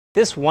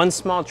This one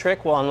small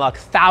trick will unlock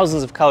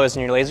thousands of colors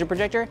in your laser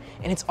projector,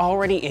 and it's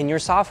already in your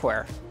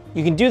software.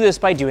 You can do this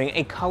by doing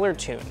a color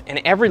tune,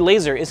 and every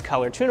laser is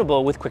color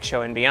tunable with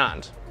QuickShow and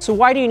beyond. So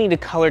why do you need to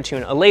color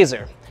tune a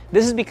laser?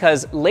 This is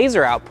because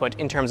laser output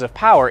in terms of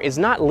power is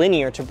not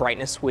linear to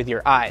brightness with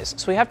your eyes,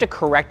 so we have to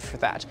correct for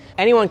that.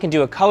 Anyone can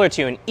do a color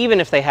tune even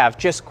if they have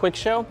just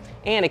QuickShow,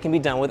 and it can be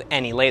done with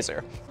any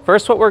laser.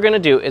 First, what we're going to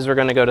do is we're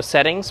going to go to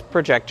Settings,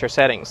 Projector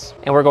Settings,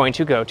 and we're going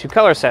to go to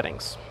Color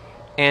Settings.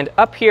 And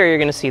up here, you're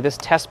going to see this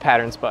Test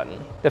Patterns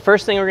button. The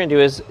first thing we're going to do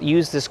is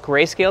use this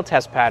grayscale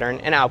test pattern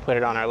and output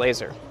it on our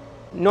laser.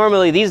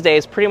 Normally, these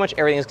days, pretty much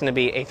everything is going to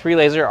be a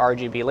 3-laser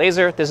RGB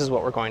laser. This is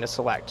what we're going to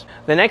select.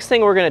 The next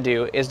thing we're going to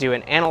do is do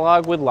an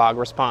analog with log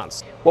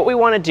response. What we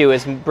want to do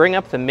is bring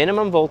up the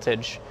minimum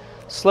voltage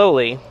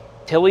slowly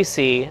till we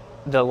see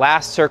the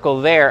last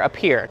circle there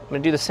appear. I'm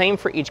going to do the same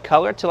for each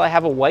color till I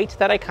have a white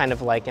that I kind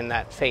of like in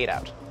that fade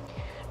out.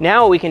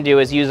 Now what we can do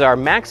is use our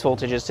max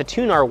voltages to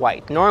tune our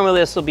white. Normally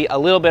this will be a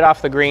little bit off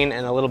the green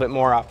and a little bit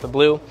more off the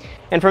blue.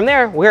 And from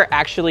there, we're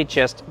actually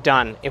just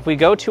done. If we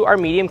go to our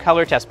medium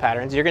color test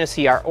patterns, you're gonna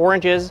see our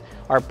oranges,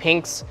 our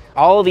pinks,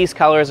 all of these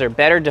colors are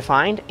better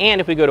defined.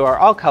 And if we go to our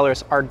all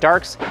colors, our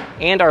darks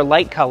and our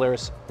light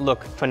colors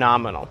look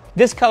phenomenal.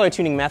 This color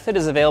tuning method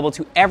is available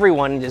to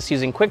everyone just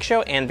using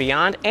QuickShow and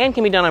beyond, and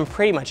can be done on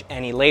pretty much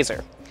any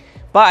laser.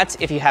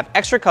 But if you have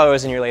extra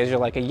colors in your laser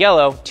like a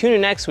yellow, tune in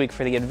next week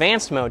for the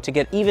advanced mode to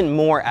get even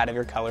more out of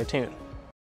your color tune.